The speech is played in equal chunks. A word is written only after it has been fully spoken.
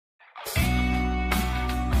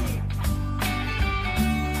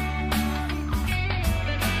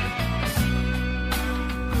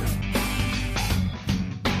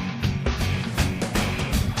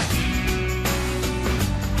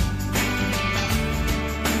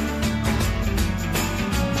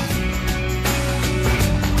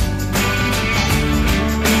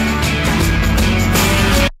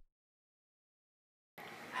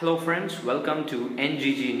Hello friends, welcome to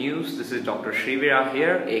NGG News. This is Dr. Shrivira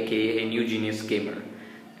here, aka New Genius Gamer.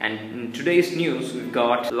 And in today's news, we've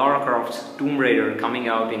got Lara Croft's Tomb Raider coming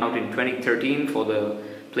out in 2013 for the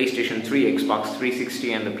PlayStation 3, Xbox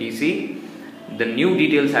 360 and the PC. The new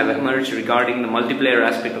details have emerged regarding the multiplayer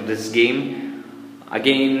aspect of this game.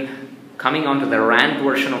 Again, coming on to the rant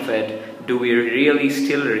version of it, do we really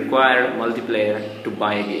still require multiplayer to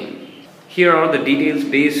buy a game? Here are the details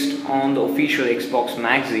based on the official Xbox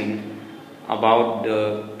magazine about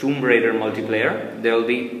the Tomb Raider multiplayer. There will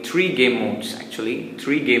be three game modes,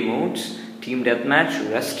 Team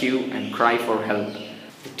Deathmatch, Rescue and Cry for Help.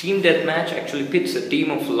 The Team Deathmatch actually pits a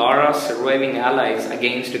team of Lara surviving allies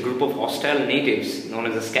against a group of hostile natives known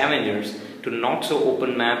as the scavengers to not so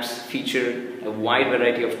open maps feature a wide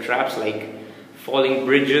variety of traps like falling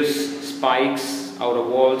bridges, spikes out of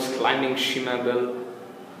walls, climbing shimmiable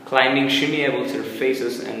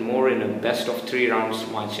surfaces and more in a best of 3 rounds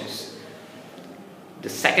matches. The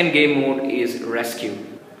second game mode is Rescue.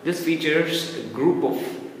 This features a group of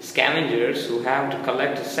scavengers who have to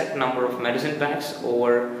collect a set number of medicine packs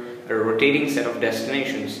over a rotating set of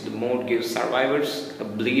destinations. The mode gives survivors a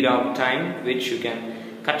bleed out time which you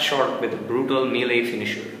can cut short with a brutal melee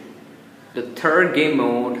finisher. The third game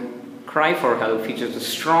mode, Cry for Help, features a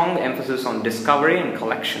strong emphasis on discovery and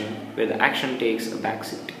collection where the action takes a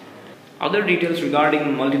backseat. Other details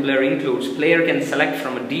regarding multiplayer includes player can select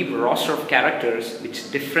from a deep roster of characters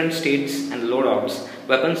with different states and loadouts.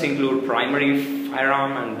 Weapons include primary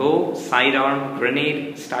firearm and bow, sidearm,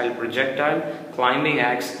 grenade style projectile, climbing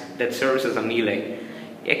axe that serves as a melee.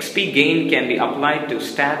 XP gain can be applied to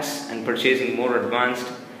stats and purchasing more advanced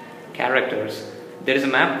characters. There is a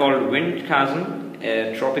map called Wind Chasm,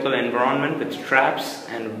 a tropical environment with traps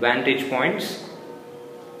and vantage points.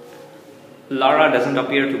 Lara doesn't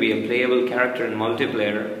appear to be a playable character in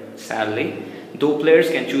multiplayer, sadly, though players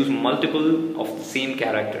can choose multiple of the same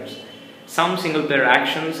characters. Some single player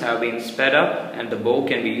actions have been sped up and the bow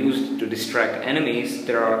can be used to distract enemies.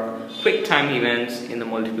 There are quick time events in the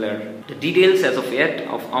multiplayer. The details as of yet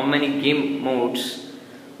of how many game modes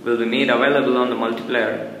will be made available on the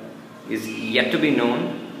multiplayer is yet to be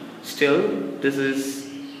known. Still, this is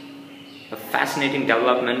a fascinating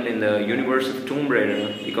development in the universe of Tomb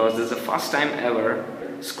Raider because this is the first time ever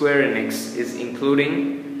Square Enix is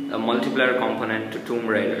including a multiplayer component to Tomb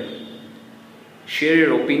Raider. Share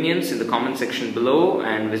your opinions in the comment section below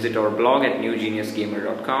and visit our blog at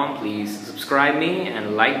newgeniusgamer.com. Please subscribe me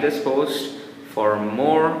and like this post for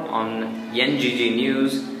more on NGG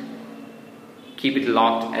news. Keep it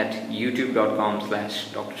locked at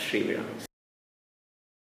youtube.com/Dr. Shrivira.